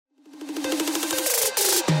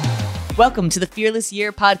Welcome to the Fearless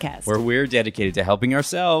Year podcast, where we're dedicated to helping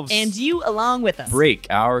ourselves and you along with us break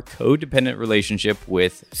our codependent relationship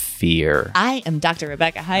with fear. I am Dr.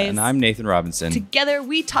 Rebecca Heiss. And I'm Nathan Robinson. Together,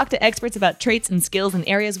 we talk to experts about traits and skills in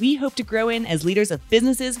areas we hope to grow in as leaders of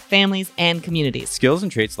businesses, families, and communities. Skills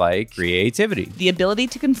and traits like creativity, the ability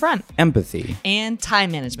to confront, empathy, and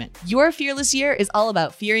time management. Your Fearless Year is all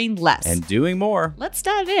about fearing less and doing more. Let's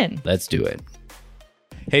dive in. Let's do it.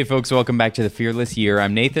 Hey folks, welcome back to the Fearless Year.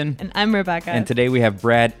 I'm Nathan. And I'm Rebecca. And today we have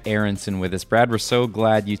Brad Aronson with us. Brad, we're so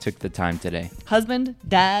glad you took the time today. Husband,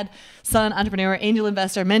 dad, son, entrepreneur, angel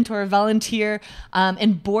investor, mentor, volunteer,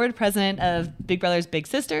 and board president of Big Brothers Big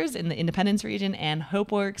Sisters in the Independence region and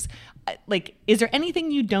HopeWorks. Is there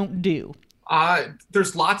anything you don't do?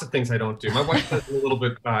 There's lots of things I don't do. My wife is a little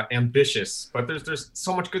bit ambitious, but there's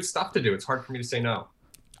so much good stuff to do. It's hard for me to say no.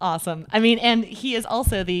 Awesome. I mean, and he is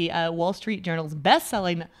also the Wall Street Journal's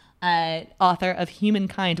best-selling author of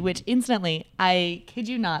Humankind, which incidentally, I kid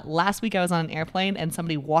you not, last week I was on an airplane and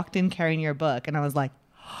somebody walked in carrying your book and I was like,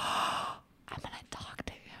 oh, I'm going to talk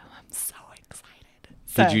to him. I'm so excited.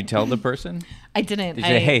 So, did you tell the person? I didn't. Did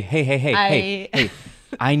you say, hey,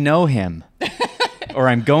 I know him, or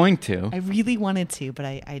I'm going to. I really wanted to, but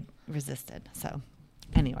I resisted. So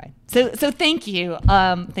anyway, so thank you.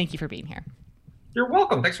 Thank you for being here. You're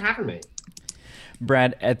welcome. Thanks for having me.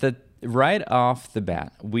 Brad, right off the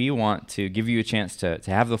bat, we want to give you a chance to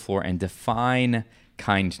have the floor and define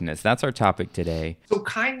kindness. That's our topic today. So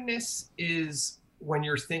kindness is when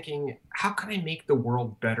you're thinking, how can I make the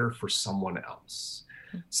world better for someone else?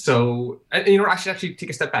 So, I should actually take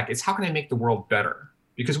a step back. It's how can I make the world better?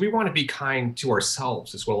 Because we want to be kind to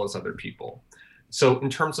ourselves as well as other people. So in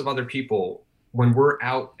terms of other people, when we're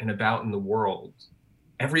out and about in the world,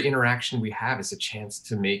 every interaction we have is a chance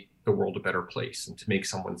to make the world a better place and to make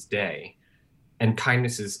someone's day. And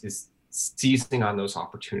kindness is seizing on those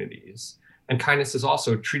opportunities. And kindness is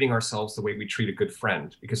also treating ourselves the way we treat a good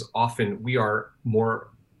friend, because often we are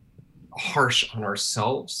more harsh on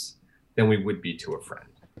ourselves than we would be to a friend.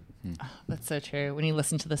 Oh, that's so true. When you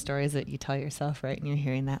listen to the stories that you tell yourself, right, and you're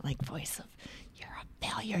hearing that voice of, you're a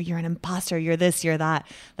failure, you're an imposter, you're this, you're that.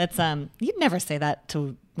 That's you'd never say that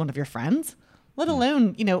to one of your friends, let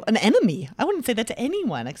alone, an enemy. I wouldn't say that to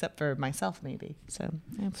anyone except for myself, maybe. So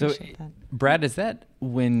I appreciate that. Brad, is that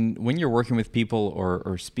when you're working with people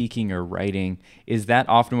or speaking or writing, is that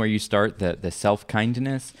often where you start the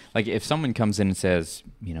self-kindness? Like if someone comes in and says,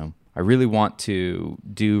 I really want to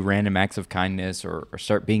do random acts of kindness or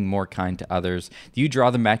start being more kind to others, do you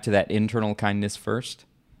draw them back to that internal kindness first?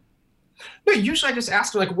 No, usually I just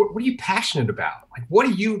ask them, what are you passionate about? What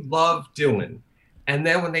do you love doing? And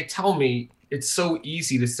then when they tell me, it's so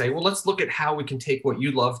easy to say, well, let's look at how we can take what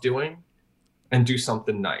you love doing and do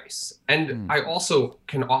something nice. And I also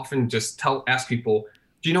can often just ask people,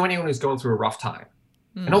 do you know anyone who's going through a rough time?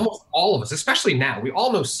 And almost all of us, especially now, we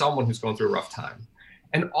all know someone who's going through a rough time.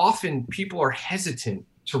 And often people are hesitant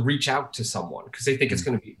to reach out to someone because they think it's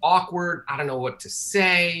going to be awkward. I don't know what to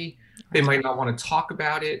say. They might not want to talk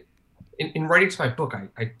about it. In writing to my book,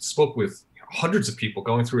 I spoke with hundreds of people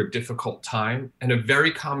going through a difficult time. And a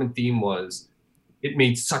very common theme was, it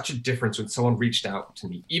made such a difference when someone reached out to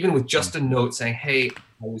me, even with just a note saying, hey,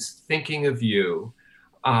 I was thinking of you.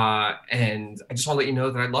 And I just want to let you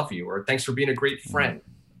know that I love you, or thanks for being a great friend.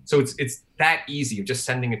 So it's that easy of just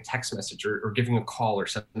sending a text message or giving a call or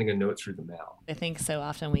sending a note through the mail. I think so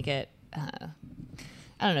often we get,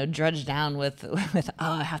 drudged down with,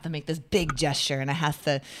 I have to make this big gesture, and I have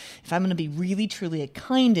to, if I'm going to be really, truly a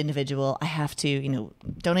kind individual, I have to,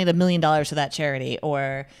 donate $1 million to that charity,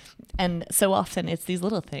 and so often it's these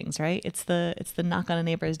little things, right? It's the knock on a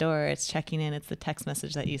neighbor's door, it's checking in, it's the text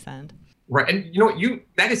message that you send. Right. And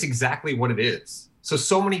that is exactly what it is.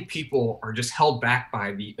 So many people are just held back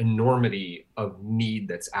by the enormity of need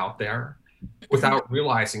that's out there without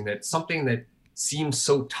realizing that something that seems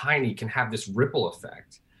so tiny can have this ripple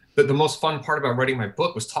effect. But the most fun part about writing my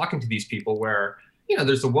book was talking to these people where,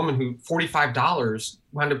 there's a woman who $45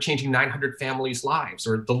 wound up changing 900 families' lives,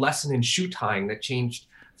 or the lesson in shoe tying that changed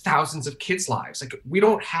thousands of kids' lives. We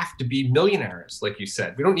don't have to be millionaires, like you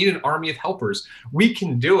said. We don't need an army of helpers. We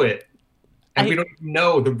can do it. And we don't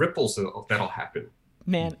know the ripples that'll happen.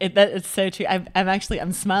 Man, that is so true.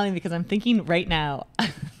 I'm smiling because I'm thinking right now,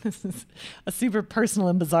 this is a super personal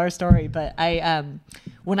and bizarre story, but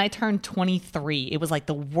when I turned 23, it was like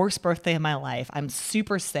the worst birthday of my life. I'm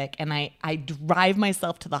super sick and I drive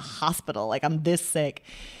myself to the hospital. Like I'm this sick.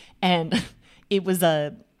 And it was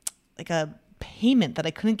a payment that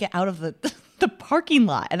I couldn't get out of the parking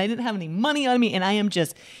lot, and I didn't have any money on me, and I am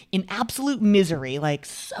just in absolute misery, like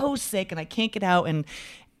so sick, and I can't get out,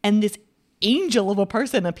 and this angel of a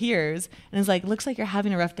person appears and is like, looks like you're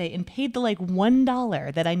having a rough day, and paid the like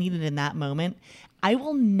 $1 that I needed in that moment. I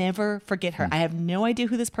will never forget her. I have no idea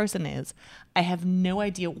who this person is. I have no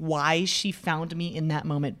idea why she found me in that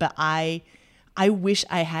moment, but I wish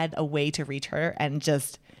I had a way to reach her and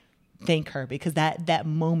just thank her, because that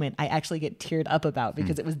moment I actually get teared up about,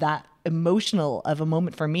 because it was that emotional of a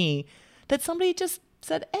moment for me that somebody just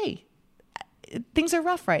said, hey, things are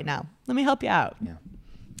rough right now. Let me help you out. Yeah.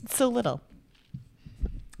 It's so little.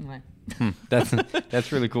 Anyway.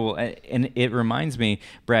 That's really cool. And it reminds me,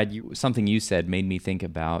 Brad, something you said made me think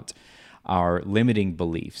about our limiting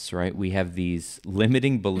beliefs, right? We have these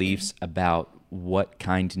limiting beliefs about what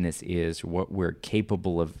kindness is, what we're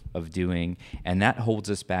capable of doing, and that holds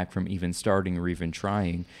us back from even starting or even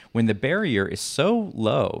trying, when the barrier is so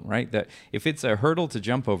low, right? That if it's a hurdle to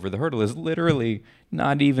jump over, the hurdle is literally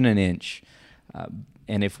not even an inch.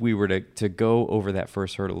 And if we were to go over that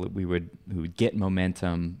first hurdle, we would get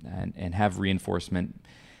momentum and have reinforcement.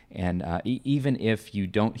 And even if you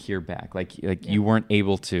don't hear back, like you weren't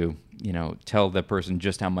able to, tell the person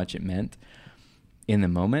just how much it meant in the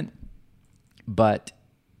moment, but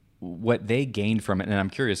what they gained from it, and I'm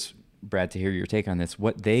curious, Brad, to hear your take on this,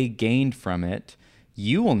 what they gained from it,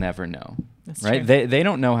 you will never know. That's right. True. They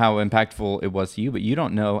don't know how impactful it was to you, but you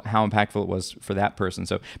don't know how impactful it was for that person.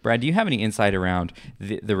 So, Brad, do you have any insight around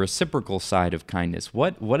the reciprocal side of kindness?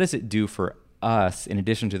 What does it do for us in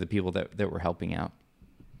addition to the people that we're helping out?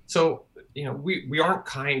 So, we aren't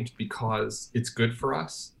kind because it's good for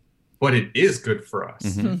us, but it is good for us.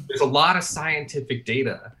 Mm-hmm. There's a lot of scientific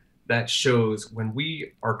data that shows when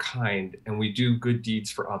we are kind and we do good deeds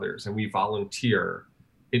for others and we volunteer,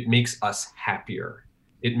 it makes us happier.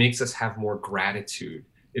 It makes us have more gratitude.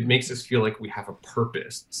 It makes us feel like we have a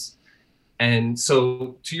purpose. And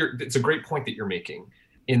so it's a great point that you're making,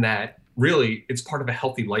 in that really it's part of a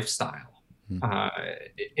healthy lifestyle.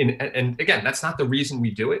 Mm-hmm. And again, that's not the reason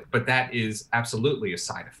we do it, but that is absolutely a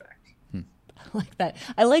side effect. I like that.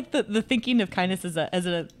 I like the thinking of kindness as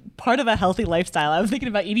a part of a healthy lifestyle. I was thinking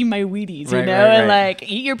about eating my Wheaties, and like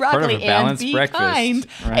eat your broccoli and be breakfast. Kind.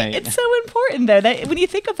 Right. It's so important though that when you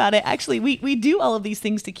think about it, actually we do all of these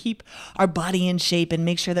things to keep our body in shape and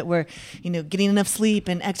make sure that we're, getting enough sleep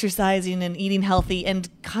and exercising and eating healthy. And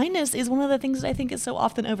kindness is one of the things that I think is so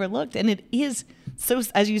often overlooked. And it is so,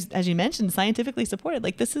 as you mentioned, scientifically supported.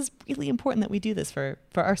 Like, this is really important that we do this for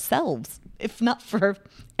ourselves, if not for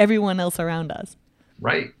everyone else around us.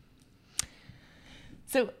 Right.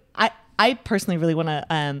 So I personally really want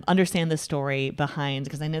to understand the story behind,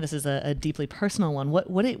 because I know this is a deeply personal one,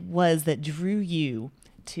 what it was that drew you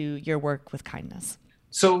to your work with kindness.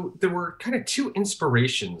 So there were kind of two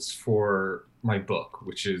inspirations for my book,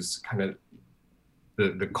 which is kind of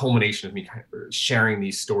the culmination of me kind of sharing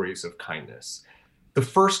these stories of kindness. The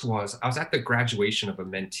first was, I was at the graduation of a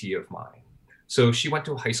mentee of mine. So she went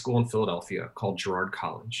to a high school in Philadelphia called Girard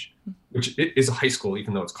College, which it is a high school,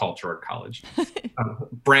 even though it's called Girard College.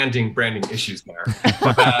 Branding issues there.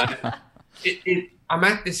 But, I'm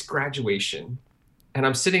at this graduation, and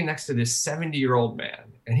I'm sitting next to this 70-year-old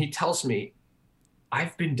man, and he tells me,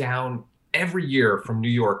 I've been down every year from New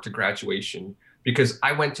York to graduation because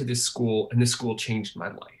I went to this school, and this school changed my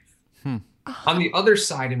life. On the other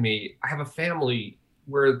side of me, I have a family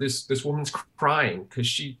where this woman's crying because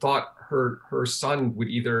she thought her son would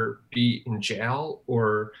either be in jail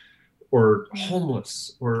or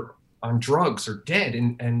homeless or on drugs or dead.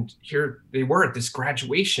 And here they were at this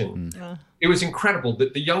graduation. It was incredible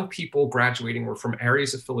that the young people graduating were from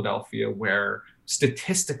areas of Philadelphia where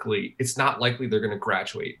statistically it's not likely they're going to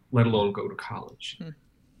graduate, let alone go to college.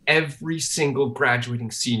 Every single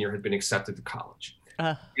graduating senior had been accepted to college.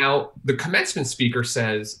 Now, the commencement speaker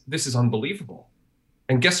says, this is unbelievable.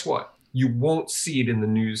 And guess what? You won't see it in the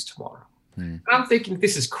news tomorrow. And I'm thinking,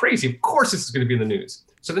 this is crazy. Of course this is going to be in the news.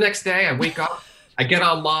 So the next day I wake up, I get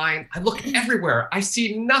online, I look everywhere. I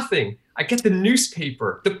see nothing. I get the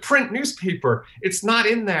newspaper, the print newspaper. It's not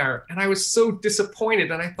in there. And I was so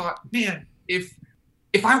disappointed. And I thought, man, if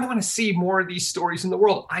I want to see more of these stories in the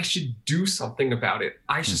world, I should do something about it.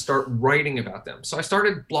 I should start writing about them. So I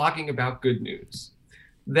started blogging about good news.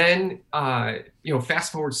 Then,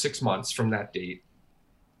 fast forward 6 months from that date,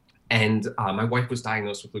 and my wife was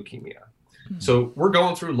diagnosed with leukemia. So we're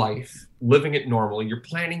going through life, living it normally. You're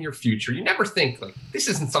planning your future. You never think, like, this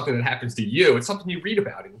isn't something that happens to you. It's something you read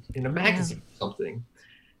about in a magazine or something.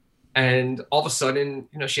 And all of a sudden,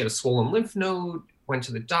 she had a swollen lymph node, went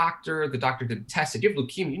to the doctor. The doctor did a test, said, you have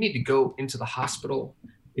leukemia. You need to go into the hospital.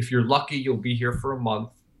 If you're lucky, you'll be here for a month.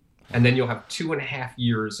 And then you'll have 2.5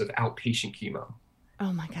 years of outpatient chemo.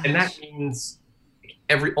 Oh, my gosh. And that means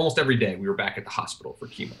almost every day we were back at the hospital for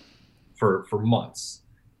chemo. for months.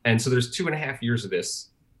 And so there's 2.5 years of this.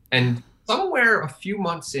 And somewhere a few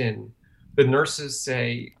months in, the nurses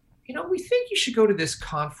say, we think you should go to this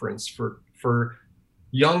conference for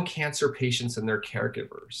young cancer patients and their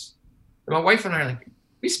caregivers. And my wife and I are like,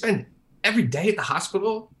 we spend every day at the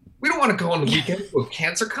hospital. We don't want to go on the weekend to a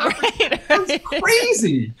cancer conference. Right. That's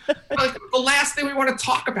crazy. Like, the last thing we want to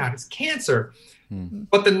talk about is cancer.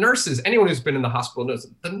 But the nurses, anyone who's been in the hospital knows,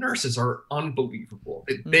 the nurses are unbelievable.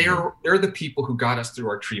 They're the people who got us through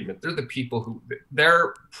our treatment. They're the people who,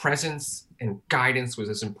 their presence and guidance was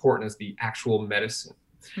as important as the actual medicine.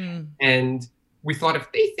 And we thought,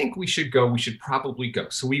 if they think we should go, we should probably go.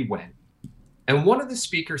 So we went. And one of the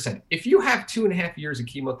speakers said, if you have 2.5 years of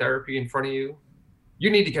chemotherapy in front of you, you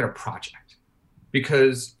need to get a project,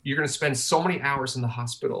 because you're going to spend so many hours in the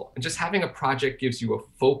hospital. And just having a project gives you a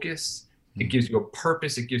focus. It gives you a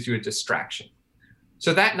purpose. It gives you a distraction.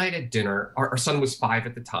 So that night at dinner, our son was 5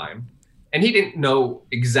 at the time, and he didn't know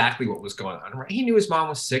exactly what was going on. Right? He knew his mom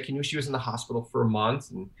was sick. He knew she was in the hospital for a month,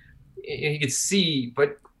 and he could see,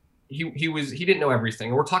 but he didn't know everything.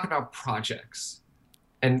 And we're talking about projects.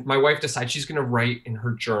 And my wife decides she's going to write in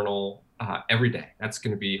her journal every day. That's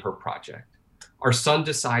going to be her project. Our son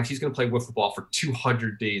decides he's going to play wiffle ball for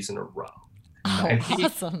 200 days in a row. Oh, and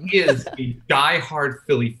awesome. He is a diehard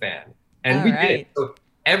Philly fan. And we did. So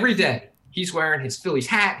every day he's wearing his Phillies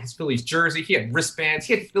hat, his Phillies jersey. He had wristbands.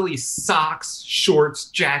 He had Phillies socks, shorts,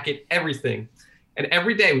 jacket, everything. And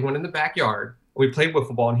every day we went in the backyard. We played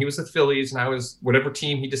wiffle ball, and he was the Phillies, and I was whatever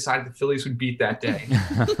team he decided the Phillies would beat that day.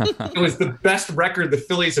 It was the best record the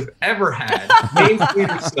Phillies have ever had, rain, sleet,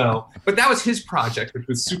 or snow. But that was his project, which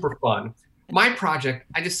was super fun. My project,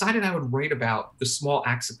 I decided I would write about the small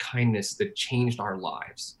acts of kindness that changed our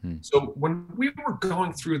lives. So when we were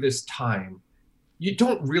going through this time, you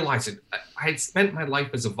don't realize it. I had spent my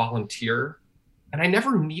life as a volunteer, and I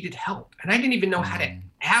never needed help. And I didn't even know how to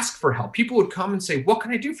ask for help. People would come and say, what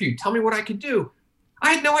can I do for you? Tell me what I could do.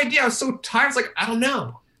 I had no idea. I was so tired. I was like, I don't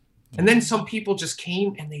know. And then some people just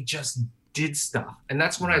came and they just did stuff. And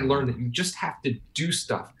that's when I learned that you just have to do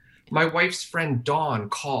stuff. My wife's friend, Dawn,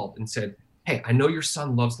 called and said, hey, I know your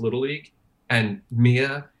son loves Little League, and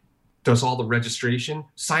Mia does all the registration.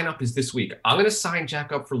 Sign up is this week. I'm going to sign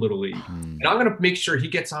Jack up for Little League. And I'm going to make sure he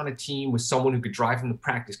gets on a team with someone who could drive him to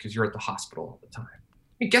practice, because you're at the hospital all the time.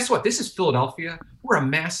 And guess what? This is Philadelphia. We're a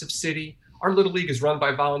massive city. Our Little League is run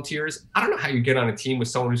by volunteers. I don't know how you get on a team with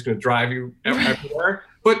someone who's going to drive you everywhere.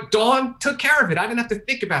 But Dawn took care of it. I didn't have to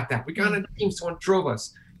think about that. We got on a team. Someone drove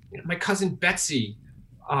us. My cousin Betsy,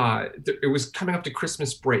 it was coming up to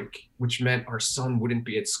Christmas break, which meant our son wouldn't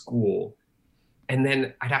be at school. And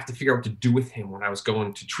then I'd have to figure out what to do with him when I was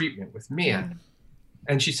going to treatment with Mia.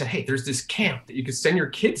 And she said, hey, there's this camp that you could send your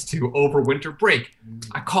kids to over winter break.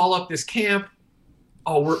 I call up this camp.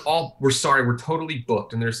 Oh, we're sorry, we're totally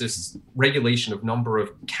booked. And there's this regulation of number of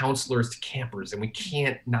counselors to campers, and we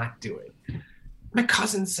can't not do it. My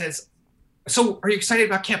cousin says, so are you excited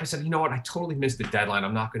about camp? I said, you know what? I totally missed the deadline.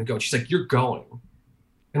 I'm not going to go. And she's like, you're going.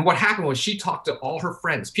 And what happened was she talked to all her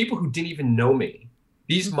friends, people who didn't even know me.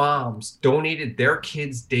 These moms donated their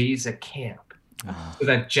kids' days at camp so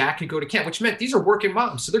that Jack could go to camp, which meant these are working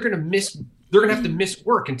moms. So they're going to have to miss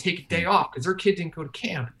work and take a day off because their kid didn't go to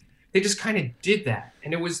camp. They just kind of did that.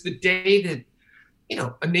 And it was the day that,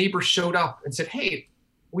 a neighbor showed up and said, hey,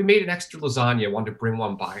 we made an extra lasagna. I wanted to bring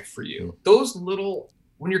one by for you. Those little,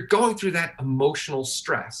 when you're going through that emotional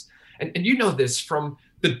stress, and you know this from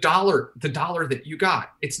the dollar that you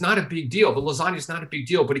got, it's not a big deal. The lasagna is not a big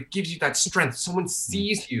deal, but it gives you that strength. Someone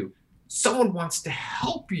sees you. Someone wants to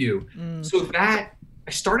help you. So that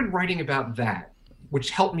I started writing about that,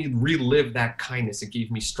 which helped me relive that kindness. It gave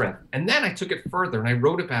me strength. And then I took it further and I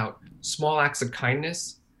wrote about small acts of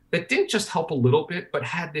kindness that didn't just help a little bit, but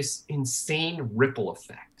had this insane ripple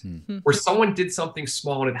effect where someone did something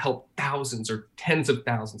small and it helped thousands or tens of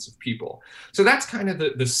thousands of people. So that's kind of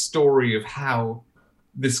the story of how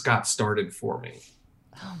this got started for me.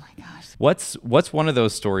 Oh my gosh. What's one of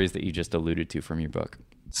those stories that you just alluded to from your book?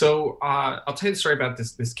 So I'll tell you the story about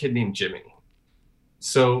this kid named Jimmy.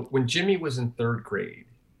 So when Jimmy was in 3rd grade,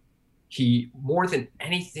 he, more than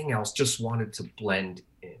anything else, just wanted to blend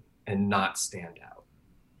in and not stand out.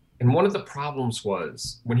 And one of the problems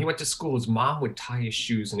was when he went to school, his mom would tie his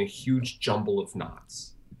shoes in a huge jumble of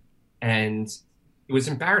knots. And it was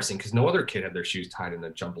embarrassing because no other kid had their shoes tied in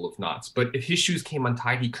a jumble of knots. But if his shoes came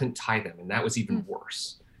untied, he couldn't tie them. And that was even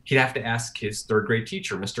worse. He'd have to ask his 3rd grade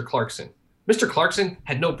teacher, Mr. Clarkson. Mr. Clarkson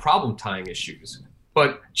had no problem tying his shoes,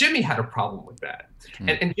 but Jimmy had a problem with that.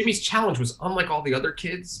 And Jimmy's challenge was, unlike all the other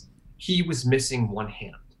kids, he was missing one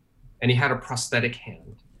hand and he had a prosthetic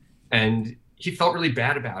hand. And he felt really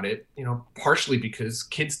bad about it, partially because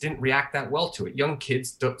kids didn't react that well to it. Young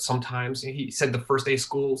kids don't, sometimes, he said the first day of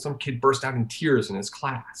school, some kid burst out in tears in his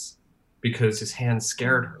class because his hand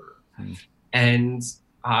scared her. Mm-hmm. And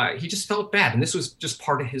he just felt bad. And this was just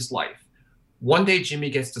part of his life. One day, Jimmy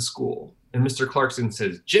gets to school and Mr. Clarkson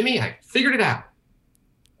says, "Jimmy, I figured it out."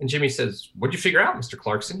 And Jimmy says, "What'd you figure out, Mr.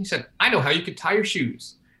 Clarkson?" He said, "I know how you could tie your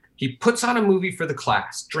shoes." He puts on a movie for the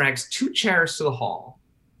class, drags 2 chairs to the hall,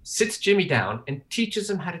 sits Jimmy down, and teaches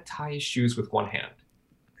him how to tie his shoes with one hand.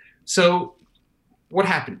 So what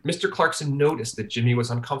happened? Mr. Clarkson noticed that Jimmy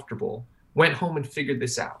was uncomfortable, went home and figured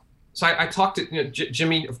this out. So I talked to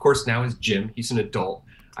Jimmy, of course, now is Jim. He's an adult.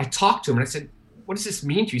 I talked to him and I said, "What does this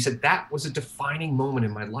mean to you?" He said, "That was a defining moment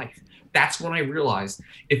in my life. That's when I realized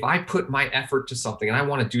if I put my effort to something and I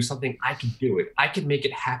want to do something, I can do it. I can make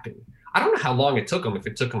it happen." I don't know how long it took him, if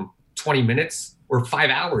it took him 20 minutes or 5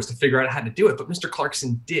 hours to figure out how to do it, but Mr.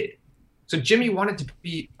 Clarkson did. So Jimmy wanted to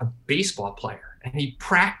be a baseball player and he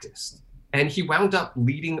practiced and he wound up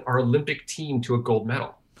leading our Olympic team to a gold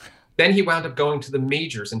medal. Then he wound up going to the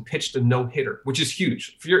majors and pitched a no-hitter, which is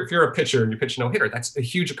huge. If you're a pitcher and you pitch a no-hitter, that's a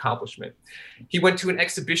huge accomplishment. He went to an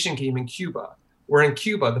exhibition game in Cuba, where in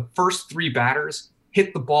Cuba, the first 3 batters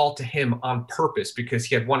hit the ball to him on purpose because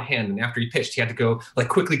he had one hand. And after he pitched, he had to go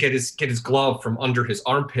quickly get his glove from under his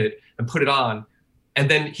armpit and put it on. And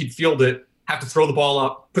then he'd field it, have to throw the ball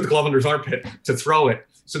up, put the glove under his armpit to throw it.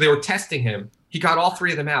 So they were testing him. He got all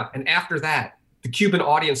 3 of them out. And after that, the Cuban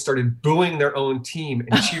audience started booing their own team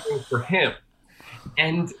and cheering for him.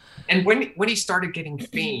 And when he started getting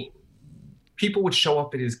fame, people would show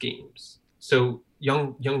up at his games. So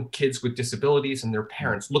young kids with disabilities and their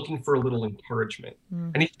parents looking for a little encouragement.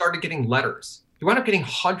 And he started getting letters. He wound up getting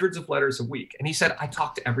hundreds of letters a week. And he said, "I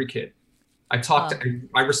talked to every kid.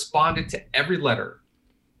 I responded to every letter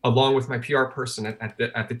along with my PR person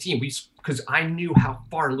at the team because I knew how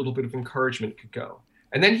far a little bit of encouragement could go."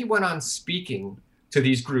 And then he went on speaking to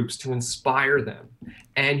these groups to inspire them.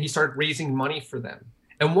 And he started raising money for them.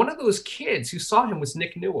 And one of those kids who saw him was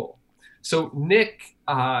Nick Newell. So Nick,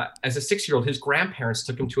 as a 6-year-old, his grandparents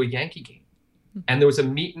took him to a Yankee game. And there was a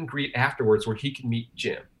meet and greet afterwards where he could meet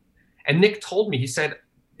Jim. And Nick told me, he said,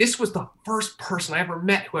 "This was the first person I ever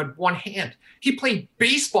met who had one hand. He played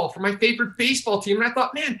baseball for my favorite baseball team." And I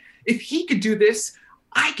thought, man, if he could do this,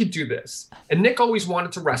 I could do this. And Nick always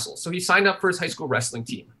wanted to wrestle. So he signed up for his high school wrestling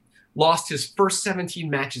team, lost his first 17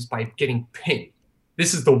 matches by getting pinned.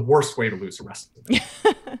 This is the worst way to lose a wrestling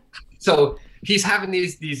match. So he's having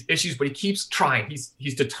these issues, but he keeps trying.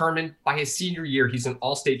 He's determined. By his senior year, he's an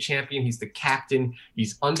all-state champion. He's the captain.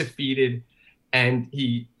 He's undefeated. And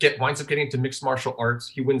he winds up getting into mixed martial arts.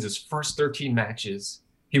 He wins his first 13 matches.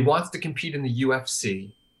 He wants to compete in the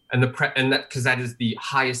UFC. And because that is the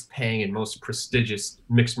highest paying and most prestigious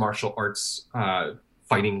mixed martial arts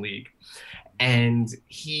fighting league. And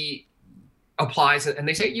he applies, and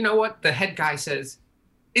they say, "You know what?" The head guy says,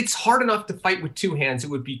 "It's hard enough to fight with 2 hands. It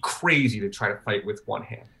would be crazy to try to fight with 1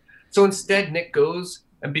 hand." So instead, Nick goes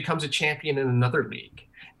and becomes a champion in another league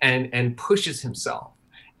and pushes himself.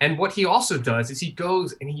 And what he also does is he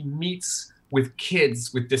goes and he meets with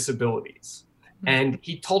kids with disabilities. And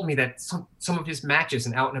he told me that some of his matches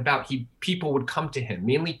and out and about, people would come to him,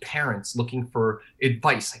 mainly parents looking for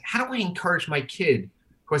advice. Like, how do I encourage my kid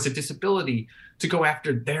who has a disability to go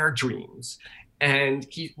after their dreams? And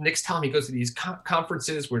Nick's telling me he goes to these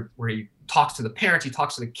conferences where he talks to the parents, he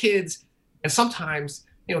talks to the kids. And sometimes,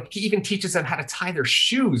 he even teaches them how to tie their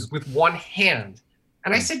shoes with one hand.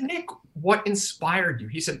 And I said, "Nick, what inspired you?"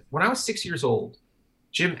 He said, "When I was 6 years old,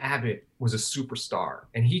 Jim Abbott was a superstar,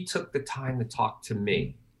 and he took the time to talk to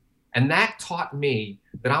me. And that taught me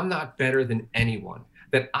that I'm not better than anyone,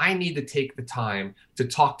 that I need to take the time to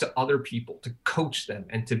talk to other people, to coach them,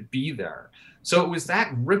 and to be there." So it was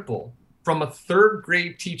that ripple from a 3rd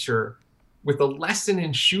grade teacher with a lesson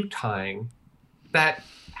in shoe tying that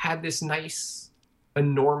had this nice,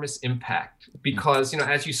 enormous impact. Because,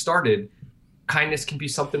 as you started, kindness can be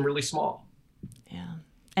something really small. Yeah.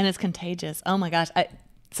 And it's contagious. Oh my gosh.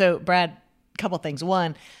 So Brad, a couple things.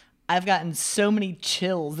 One, I've gotten so many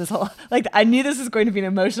chills this whole, I knew this was going to be an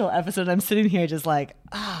emotional episode. I'm sitting here just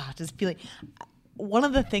just feeling. One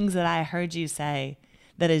of the things that I heard you say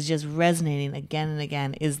that is just resonating again and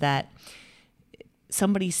again is that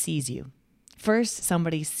somebody sees you. First,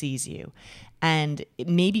 somebody sees you, and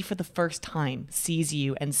maybe for the first time sees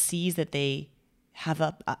you and sees that they have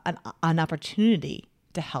an opportunity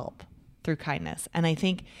to help through kindness. And I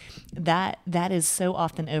think that is so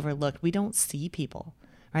often overlooked. We don't see people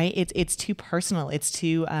right? It's too personal. It's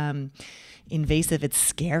too invasive. It's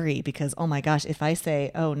scary because, oh my gosh, if I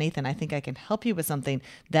say, oh, Nathan, I think I can help you with something,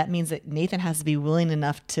 that means that Nathan has to be willing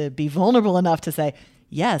enough to be vulnerable enough to say,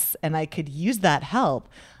 yes, and I could use that help.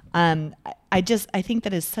 I think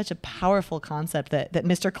that is such a powerful concept that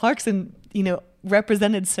Mr. Clarkson,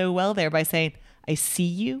 represented so well there by saying, I see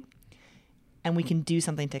you and we can do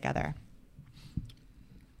something together.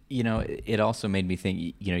 It also made me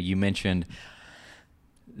think, you mentioned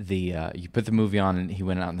you put the movie on and he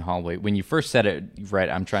went out in the hallway. When you first said it, right,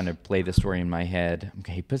 I'm trying to play the story in my head.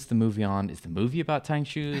 Okay, he puts the movie on. Is the movie about tying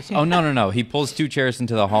shoes? Oh, no. He pulls 2 chairs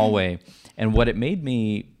into the hallway. And what it made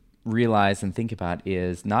me realize and think about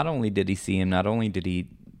is not only did he see him, not only did he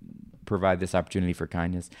provide this opportunity for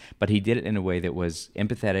kindness, but he did it in a way that was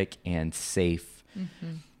empathetic and safe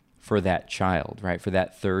for that child, right? For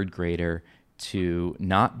that 3rd grader to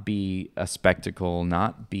not be a spectacle,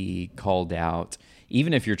 not be called out.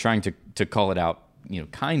 Even if you're trying to call it out,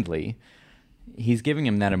 kindly, he's giving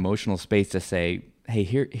him that emotional space to say, hey,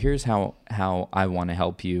 here's how I want to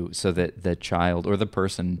help you, so that the child or the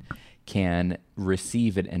person can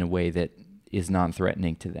receive it in a way that is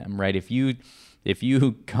non-threatening to them, right? If you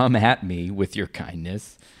come at me with your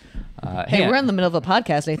kindness, hey, we're in the middle of a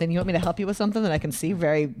podcast, Nathan. You want me to help you with something that I can see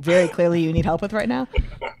very, very clearly you need help with right now?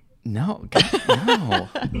 No, no.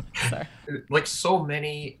 Sorry. Like so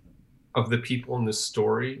many of the people in this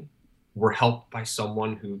story were helped by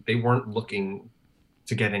someone who they weren't looking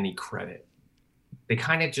to get any credit. They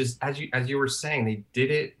kind of just, as you were saying, they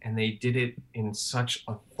did it, and they did it in such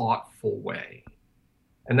a thoughtful way.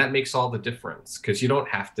 And that makes all the difference, because you don't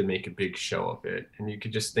have to make a big show of it. And you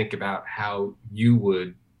could just think about how you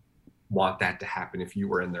would want that to happen if you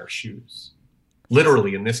were in their shoes.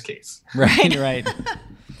 Literally, in this case. Right.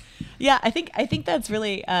 Yeah, I think that's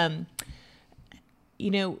really,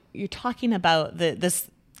 you're talking about this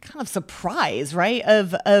kind of surprise, right?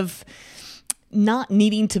 Of not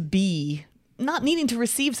needing to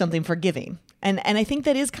receive something for giving. And I think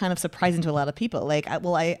that is kind of surprising to a lot of people. Like,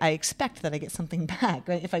 I expect that I get something back,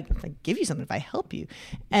 right? If I give you something, if I help you.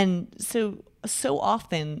 And so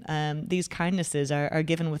often these kindnesses are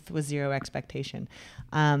given with zero expectation.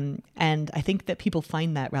 And I think that people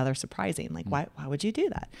find that rather surprising. Like, why would you do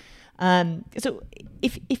that? So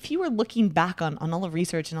if you were looking back on all the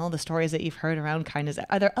research and all the stories that you've heard around kindness,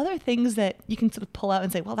 are there other things that you can sort of pull out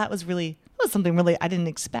and say, well, that was something really I didn't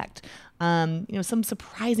expect? Some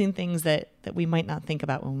surprising things that we might not think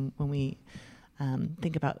about when we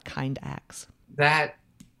think about kind acts. That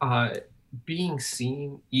being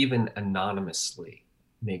seen even anonymously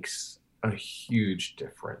makes a huge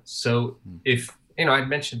difference. So if, I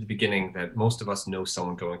mentioned at the beginning that most of us know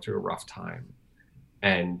someone going through a rough time,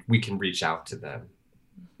 and we can reach out to them.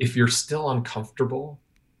 If you're still uncomfortable,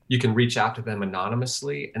 you can reach out to them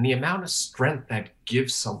anonymously. And the amount of strength that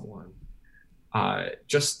gives someone,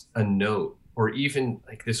 just a note, or even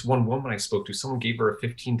like this one woman I spoke to, someone gave her a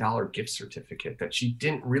 $15 gift certificate that she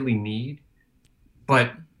didn't really need,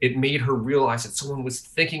 but it made her realize that someone was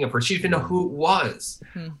thinking of her. She didn't know who it was.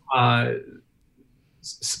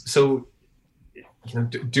 So,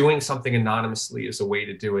 doing something anonymously is a way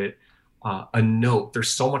to do it. A note,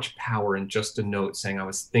 there's so much power in just a note saying, I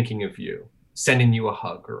was thinking of you, sending you a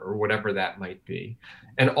hug, or whatever that might be.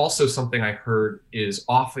 And also something I heard is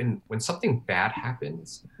often when something bad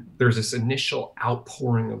happens, there's this initial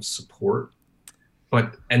outpouring of support,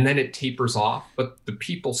 and then it tapers off, but the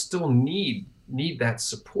people still need that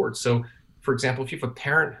support. So for example, if you have a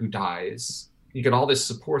parent who dies, you get all this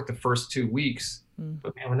support the first 2 weeks,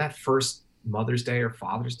 but man, when that first Mother's Day or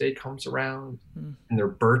Father's Day comes around, and their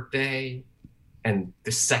birthday, and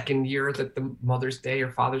the second year that the Mother's Day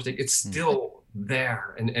or Father's Day, it's still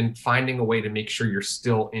there. And finding a way to make sure you're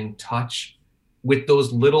still in touch with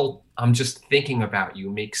those little, I'm just thinking about you,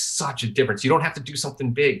 makes such a difference. You don't have to do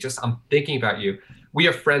something big, just I'm thinking about you. We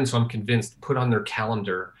have friends who I'm convinced put on their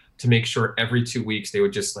calendar to make sure every 2 weeks they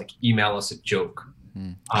would just like email us a joke.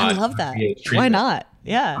 I love that. Why not?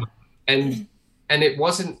 Yeah. And it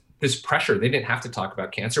wasn't this pressure. They didn't have to talk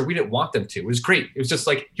about cancer. We didn't want them to. It was great. It was just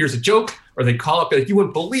like, here's a joke, or they'd call up like, you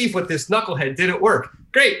wouldn't believe what this knucklehead did at work.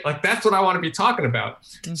 Great. Like, that's what I want to be talking about.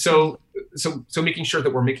 So making sure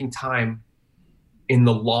that we're making time in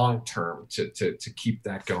the long term to keep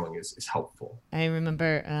that going is helpful. I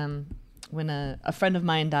remember when a friend of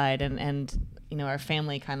mine died, and our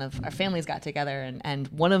families got together, and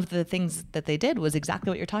one of the things that they did was exactly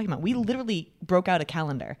what you're talking about. We literally broke out a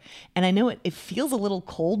calendar. And I know it feels a little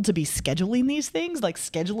cold to be scheduling these things, like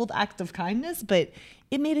scheduled acts of kindness, but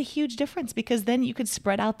it made a huge difference, because then you could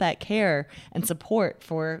spread out that care and support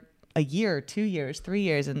for a year, 2 years, 3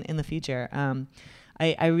 years in the future.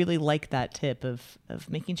 I really like that tip of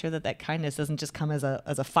making sure that kindness doesn't just come as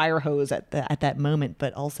a fire hose at that moment,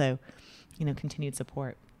 but also, continued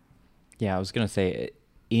support. Yeah, I was going to say,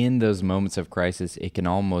 in those moments of crisis, it can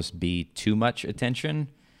almost be too much attention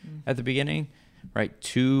at the beginning, right?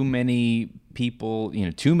 Too many people,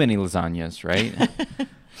 too many lasagnas, right?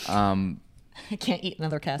 I can't eat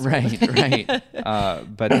another casserole. Right.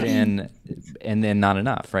 But then not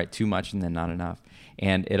enough, right? Too much and then not enough.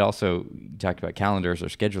 And it also, you talked about calendars or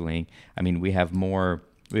scheduling. I mean, we have more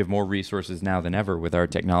resources now than ever with our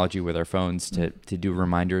technology, with our phones to do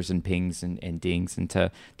reminders and pings and dings, and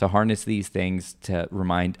to harness these things to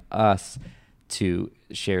remind us to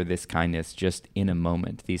share this kindness just in a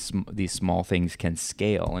moment. These small things can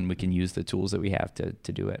scale, and we can use the tools that we have to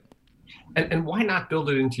do it. And why not build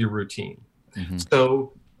it into your routine? Mm-hmm.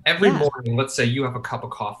 So every morning, let's say you have a cup of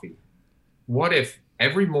coffee. What if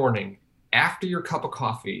every morning after your cup of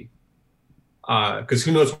coffee, because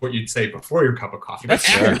who knows what you'd say before your cup of coffee, but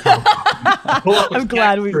after your cup of coffee, pull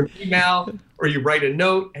up an email or you write a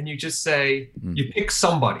note and you just say, you pick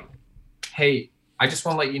somebody. Hey, I just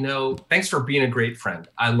want to let you know, thanks for being a great friend.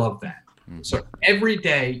 I love that. So every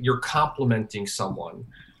day you're complimenting someone.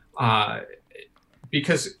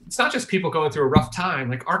 Because it's not just people going through a rough time.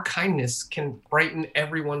 Like, our kindness can brighten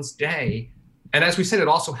everyone's day. And as we said, it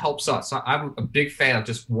also helps us. I'm a big fan of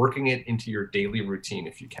just working it into your daily routine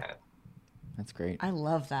if you can. That's great. I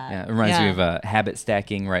love that. Yeah, it reminds me of habit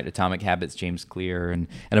stacking, right? Atomic Habits, James Clear, and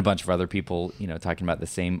a bunch of other people, talking about the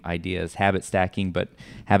same ideas. Habit stacking, but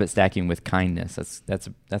habit stacking with kindness.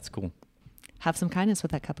 That's cool. Have some kindness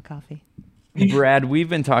with that cup of coffee. Brad, we've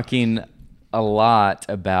been talking a lot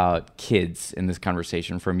about kids in this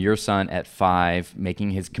conversation, from your son at 5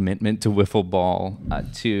 making his commitment to wiffle ball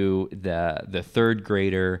to the third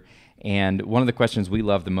grader. And one of the questions we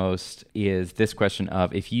love the most is this question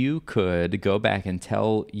of, if you could go back and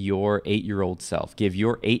tell your 8-year-old self, give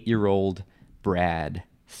your 8-year-old Brad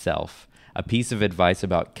self a piece of advice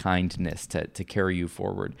about kindness to carry you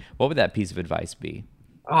forward, what would that piece of advice be?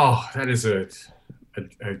 Oh, that is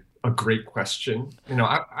a great question.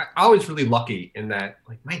 I was really lucky in that,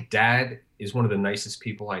 like, my dad is one of the nicest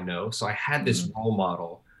people I know. So I had this role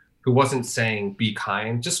model who wasn't saying be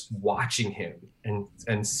kind, just watching him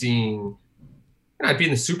and seeing. I'd be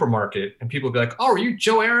in the supermarket and people would be like, "Oh, are you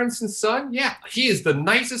Joe Aronson's son? Yeah, he is the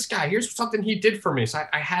nicest guy. Here's something he did for me." So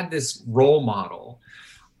I had this role model.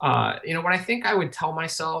 What I think I would tell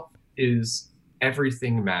myself is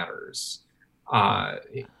everything matters.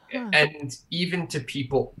 And even to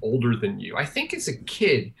people older than you. I think as a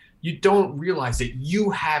kid, you don't realize that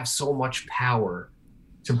you have so much power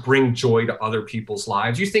to bring joy to other people's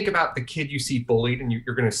lives. You think about the kid you see bullied and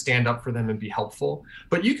you're going to stand up for them and be helpful,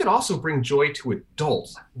 but you can also bring joy to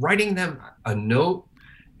adults, writing them a note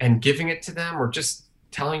and giving it to them, or just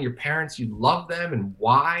telling your parents you love them and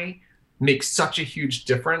why, makes such a huge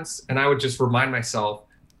difference. And I would just remind myself,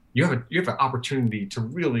 you have an opportunity to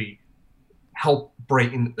really help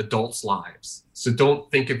brighten adults' lives. So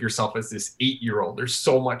don't think of yourself as this 8-year-old. There's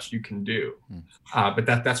so much you can do. But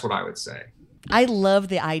that's what I would say. I love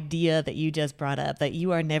the idea that you just brought up, that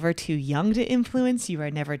you are never too young to influence. You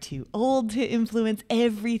are never too old to influence.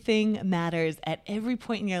 Everything matters. At every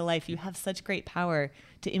point in your life, you have such great power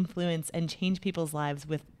to influence and change people's lives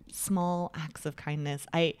with small acts of kindness.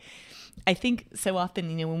 I think so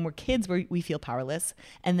often, when we're kids, we feel powerless.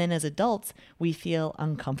 And then as adults, we feel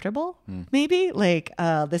uncomfortable, maybe. Like,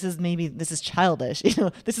 this is childish.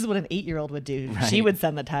 This is what an 8-year-old would do. Right. She would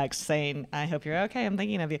send the text saying, "I hope you're okay. I'm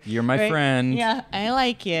thinking of you. You're my friend. Yeah, I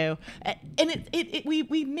like you." And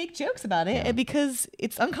we make jokes about it because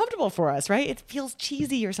it's uncomfortable for us, right? It feels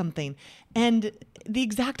cheesy or something. And the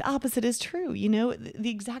exact opposite is true. The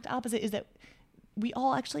exact opposite is that we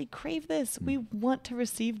all actually crave this. We want to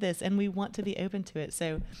receive this, and we want to be open to it.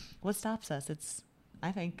 So what stops us? It's,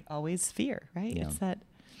 I think, always fear, right? Yeah. It's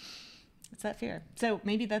that fear. So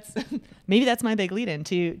maybe that's my big lead in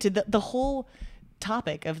to the whole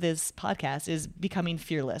topic of this podcast is becoming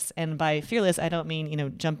fearless. And by fearless, I don't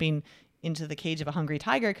mean, jumping into the cage of a hungry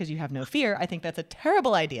tiger because you have no fear. I think that's a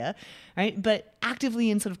terrible idea, right? But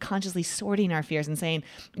actively and sort of consciously sorting our fears and saying,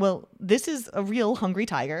 well, this is a real hungry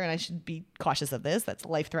tiger and I should be cautious of this. That's a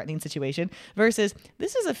life-threatening situation. Versus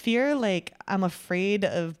this is a fear, like, I'm afraid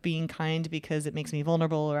of being kind because it makes me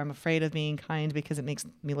vulnerable, or I'm afraid of being kind because it makes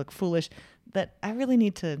me look foolish, that I really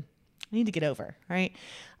need to get over, right?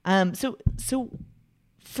 So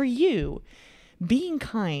for you, being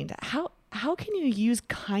kind, how can you use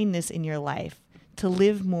kindness in your life to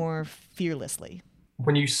live more fearlessly?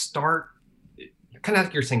 When you start, kind of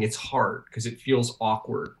like you're saying, it's hard because it feels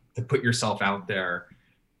awkward to put yourself out there.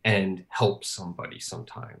 and help somebody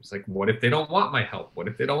sometimes. Like, what if they don't want my help? What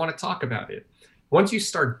if they don't want to talk about it? Once you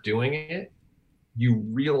start doing it, you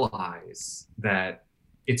realize that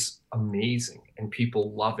it's amazing and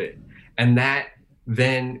people love it. And that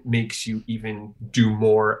then makes you even do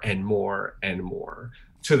more and more and more,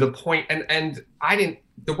 to the point. And I didn't,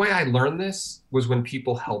 the way I learned this was when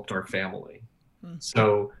people helped our family.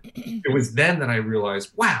 So it was then that I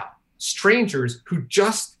realized, wow, strangers who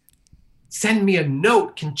just send me a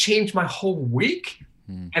note can change my whole week.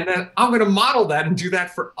 And then I'm going to model that and do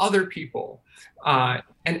that for other people.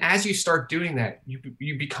 And as you start doing that,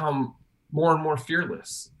 you become more and more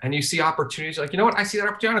fearless, and you see opportunities. Like, you know what? I see that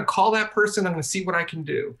opportunity. I'm going to call that person. I'm going to see what I can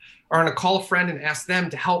do. Or I'm going to call a friend and ask them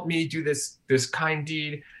to help me do this kind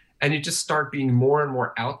deed. And you just start being more and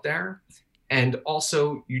more out there. And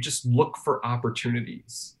also you just look for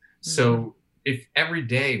opportunities. So if every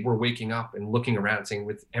day we're waking up and looking around and saying,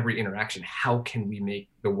 with every interaction, how can we make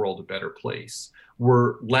the world a better place?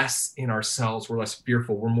 We're less in ourselves. We're less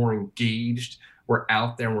fearful. We're more engaged. We're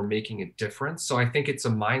out there and we're making a difference. So I think it's a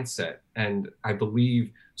mindset. And I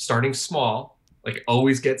believe starting small, like,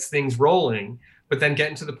 always gets things rolling, but then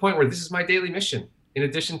getting to the point where this is my daily mission. In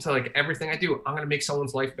addition to like everything I do, I'm going to make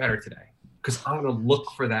someone's life better today, because I'm going to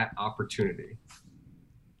look for that opportunity.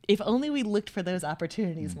 If only we looked for those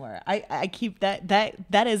opportunities more. I keep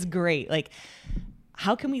that is great. Like,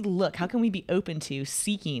 how can we look? How can we be open to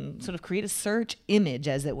seeking, sort of create a search image,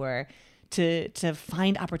 as it were, to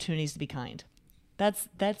find opportunities to be kind?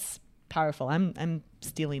 That's powerful. I'm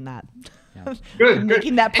stealing that. Yeah. Good.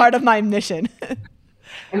 Making that part of my mission.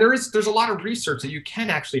 And there's a lot of research that you can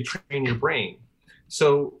actually train your brain.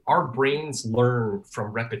 So our brains learn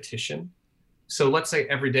from repetition. So let's say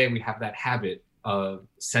every day we have that habit of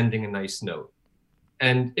sending a nice note.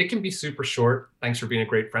 And it can be super short, thanks for being a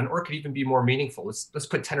great friend, or it could even be more meaningful. Let's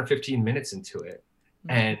put 10 or 15 minutes into it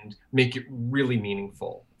and make it really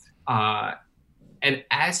meaningful. And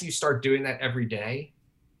as you start doing that every day,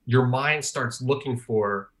 your mind starts looking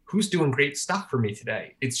for who's doing great stuff for me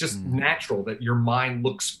today. It's just natural that your mind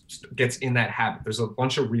gets in that habit. There's a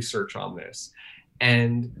bunch of research on this.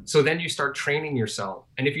 And so then you start training yourself.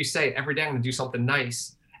 And if you say, every day I'm going to do something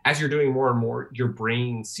nice, as you're doing more and more, your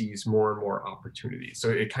brain sees more and more opportunities. So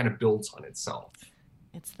it kind of builds on itself.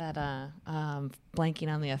 It's that blanking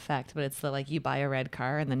on the effect, but it's the, like, you buy a red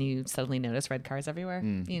car and then you suddenly notice red cars everywhere.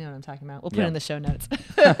 You know what I'm talking about. We'll put it in the show notes.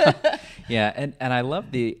 Yeah, and I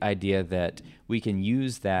love the idea that we can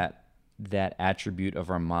use that attribute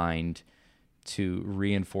of our mind to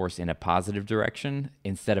reinforce in a positive direction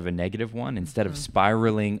instead of a negative one, instead of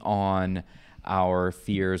spiraling on our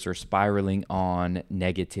fears or spiraling on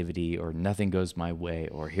negativity or nothing goes my way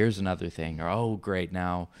or here's another thing or, oh, great,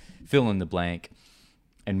 now fill in the blank.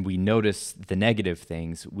 And we notice the negative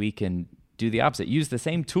things, we can do the opposite. Use the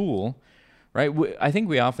same tool, right? I think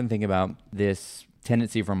we often think about this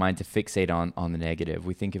tendency of our mind to fixate on the negative.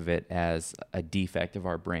 We think of it as a defect of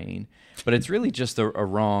our brain, but it's really just a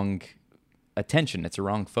wrong attention. It's a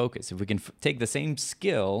wrong focus. If we can take the same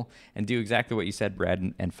skill and do exactly what you said,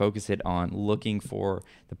 Brad, and focus it on looking for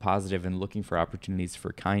the positive and looking for opportunities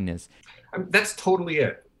for kindness. That's totally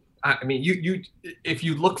it. I mean, you if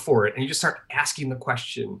you look for it and you just start asking the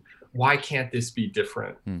question, why can't this be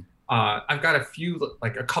different? I've got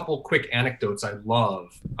a couple quick anecdotes I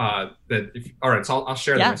love. All right, so I'll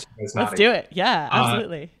share them. Let's do it. Yeah,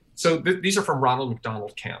 absolutely. So these are from Ronald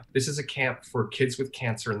McDonald Camp. This is a camp for kids with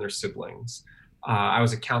cancer and their siblings. I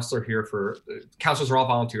was a counselor here counselors are all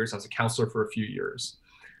volunteers. I was a counselor for a few years.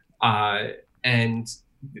 And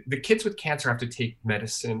the kids with cancer have to take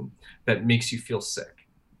medicine that makes you feel sick.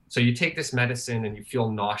 So you take this medicine and you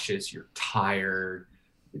feel nauseous, you're tired.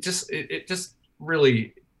 It just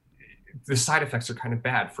really, the side effects are kind of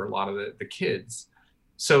bad for a lot of the kids.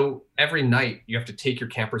 So every night you have to take your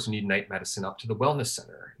campers who need night medicine up to the wellness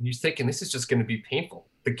center. And you're thinking, this is just going to be painful.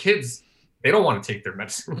 The kids, they don't want to take their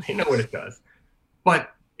medicine. They know what it does.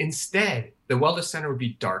 But instead, the wellness center would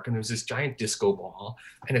be dark and there's this giant disco ball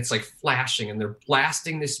and it's like flashing and they're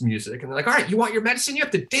blasting this music and they're like, all right, you want your medicine? You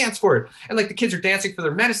have to dance for it. And like the kids are dancing for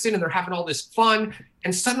their medicine and they're having all this fun.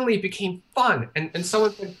 And suddenly it became fun. And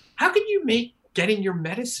someone said, how can you make getting your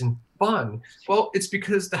medicine fun? Well, it's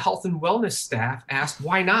because the health and wellness staff asked,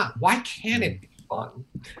 why not? Why can't it be fun?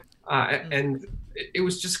 And it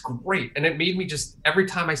was just great. And it made me just, every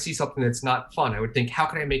time I see something that's not fun, I would think, how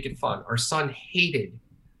can I make it fun? Our son hated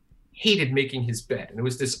making his bed. And it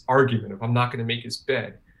was this argument of, I'm not going to make his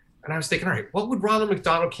bed. And I was thinking, all right, what would Ronald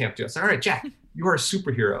McDonald Camp do? I said, all right, Jack, you are a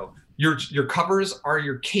superhero. Your covers are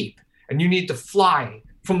your cape and you need to fly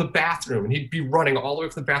from the bathroom, and he'd be running all the way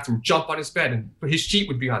from the bathroom, jump on his bed, and his sheet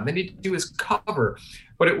would be on. Then he'd do his cover.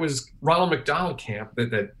 But it was Ronald McDonald Camp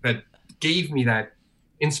that gave me that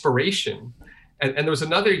inspiration. And there was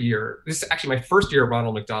another year, this is actually my first year at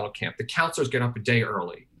Ronald McDonald Camp. The counselors get up a day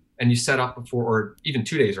early, and you set up before, or even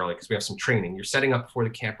 2 days early, because we have some training. You're setting up before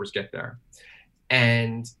the campers get there.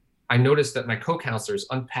 And I noticed that my co-counselor is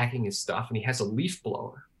unpacking his stuff, and he has a leaf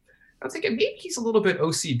blower. I'm thinking maybe he's a little bit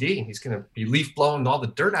OCD and he's going to be leaf blowing all the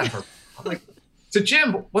dirt out of her. I'm like, so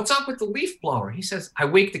Jim, what's up with the leaf blower? He says, I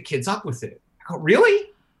wake the kids up with it. I go, really?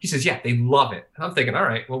 He says, yeah, they love it. And I'm thinking, all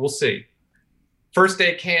right, well, we'll see. First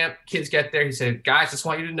day of camp, kids get there. He said, guys, I just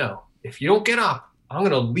want you to know, if you don't get up, I'm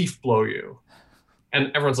going to leaf blow you.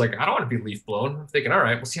 And everyone's like, I don't want to be leaf blown. I'm thinking, all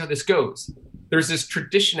right, we'll see how this goes. There's this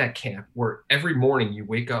tradition at camp where every morning you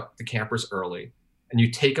wake up the campers early and you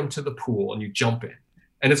take them to the pool and you jump in.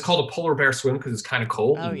 And it's called a polar bear swim because it's kind of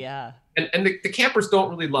cold. Oh, yeah. And the campers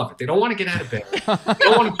don't really love it. They don't want to get out of bed. They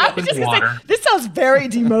don't want to jump in the water. This sounds very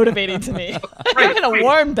demotivating to me. Right, I'm in a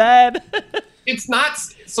warm bed. It's not.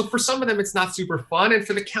 So for some of them, it's not super fun. And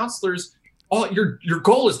for the counselors, your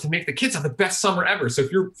goal is to make the kids have the best summer ever. So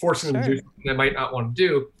if you're forcing them to do something they might not want to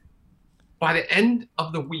do, by the end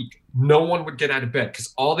of the week, no one would get out of bed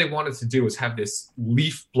because all they wanted to do was have this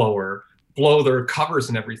leaf blower blow their covers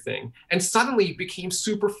and everything. And suddenly it became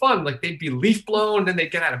super fun. Like they'd be leaf blown, then they'd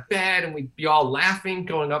get out of bed and we'd be all laughing,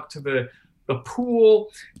 going up to the pool.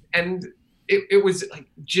 And it was like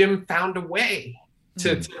Jim found a way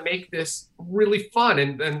to make this really fun.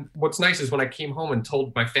 And what's nice is when I came home and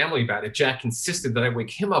told my family about it, Jack insisted that I wake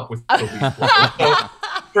him up with the leaf blower. So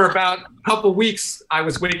for about a couple weeks, I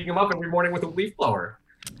was waking him up every morning with a leaf blower.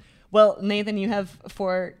 Well, Nathan, you have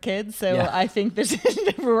 4 kids, so I think this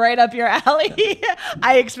is right up your alley.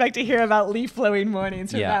 I expect to hear about leaf blowing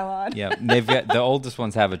mornings from now on. Yeah, they've got the oldest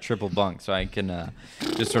ones have a triple bunk, so I can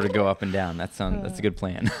just sort of go up and down. That's a good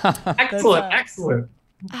plan. Excellent.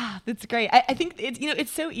 That's great. I think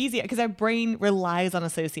it's so easy because our brain relies on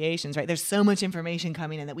associations, right? There's so much information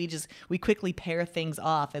coming in that we quickly pair things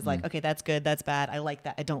off as like, okay, that's good, that's bad. I like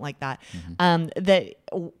that, I don't like that. That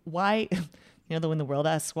why. When the world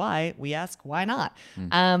asks why, we ask why not,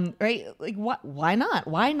 right? Like why not?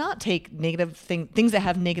 Why not take negative things that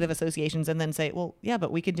have negative associations and then say, well, yeah,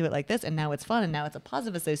 but we can do it like this, and now it's fun, and now it's a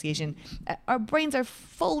positive association. Our brains are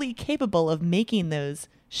fully capable of making those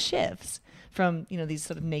shifts from these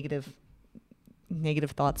sort of negative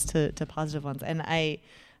thoughts to positive ones, and I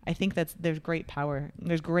think there's great power.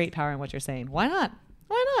 There's great power in what you're saying. Why not?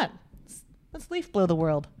 Why not? Let's leaf blow the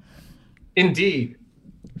world. Indeed.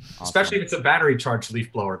 Awesome. Especially if it's a battery charged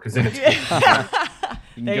leaf blower, because then it's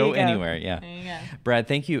you can go anywhere. Yeah. There you go. Brad,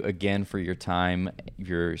 thank you again for your time,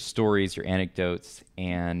 your stories, your anecdotes,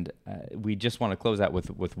 and we just want to close out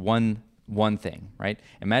with one thing, right?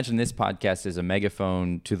 Imagine this podcast is a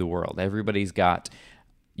megaphone to the world. Everybody's got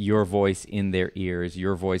your voice in their ears,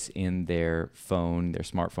 your voice in their phone, their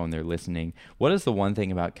smartphone, they're listening. What is the one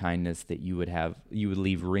thing about kindness that you would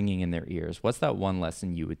leave ringing in their ears? What's that one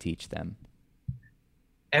lesson you would teach them?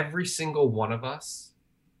 Every single one of us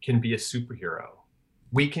can be a superhero.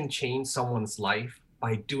 We can change someone's life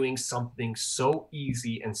by doing something so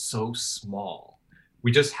easy and so small.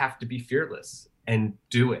 We just have to be fearless and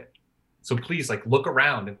do it. So please, look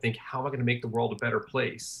around and think, how am I going to make the world a better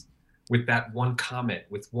place? With that one comment,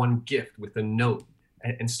 with one gift, with a note,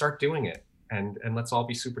 and start doing it. And let's all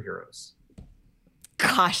be superheroes.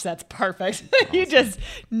 Gosh, that's perfect. Awesome. You just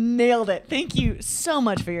nailed it. Thank you so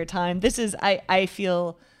much for your time. This is, I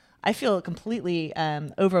feel completely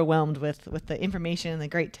overwhelmed with the information and the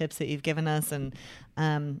great tips that you've given us. And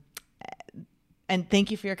thank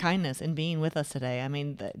you for your kindness and being with us today. I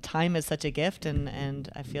mean, time is such a gift, and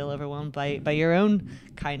I feel overwhelmed by your own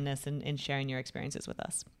kindness and sharing your experiences with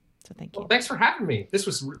us. So thank you. Well, thanks for having me. This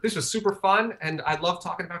was super fun, and I love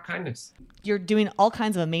talking about kindness. You're doing all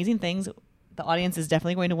kinds of amazing things. The audience is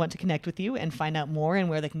definitely going to want to connect with you and find out more and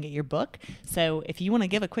where they can get your book. So if you want to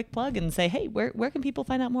give a quick plug and say, hey, where can people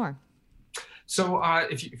find out more? So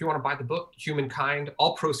if you want to buy the book, Humankind,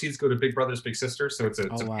 all proceeds go to Big Brothers Big Sisters. So it's a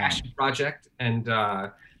passion project, and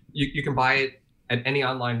you can buy it at any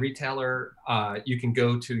online retailer. You can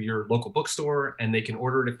go to your local bookstore and they can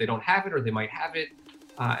order it if they don't have it, or they might have it.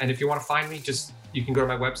 And if you want to find me, you can go to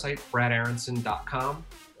my website, bradaronson.com,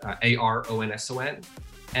 Aronson,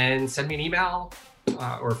 and send me an email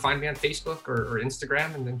or find me on Facebook or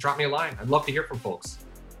Instagram, and then drop me a line. I'd love to hear from folks.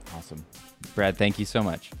 Awesome. Brad, thank you so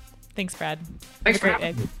much. Thanks, Brad. Thanks for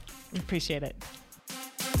having me. Appreciate it.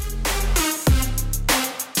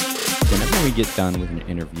 Whenever we get done with an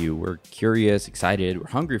interview, we're curious, excited, we're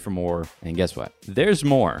hungry for more. And guess what? There's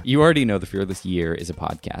more. You already know the Fearless Year is a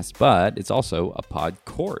podcast, but it's also a pod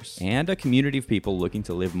course and a community of people looking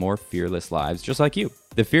to live more fearless lives just like you.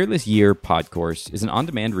 The Fearless Year pod course is an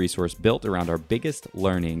on-demand resource built around our biggest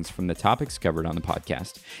learnings from the topics covered on the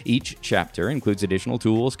podcast. Each chapter includes additional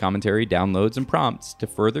tools, commentary, downloads, and prompts to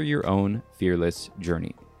further your own fearless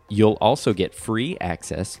journey. You'll also get free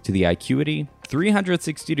access to the iQity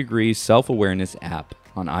 360-degree self-awareness app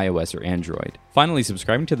on iOS or Android. Finally,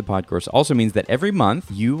 subscribing to the pod course also means that every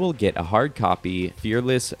month you will get a hard copy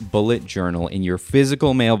Fearless Bullet Journal in your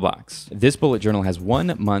physical mailbox. This bullet journal has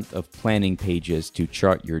 1 month of planning pages to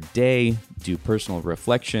chart your day, do personal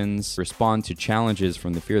reflections, respond to challenges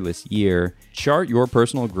from the Fearless Year, chart your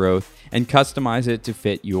personal growth, and customize it to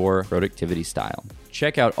fit your productivity style.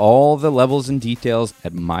 Check out all the levels and details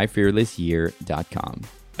at myfearlessyear.com.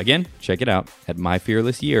 Again, check it out at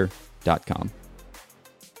myfearlessyear.com.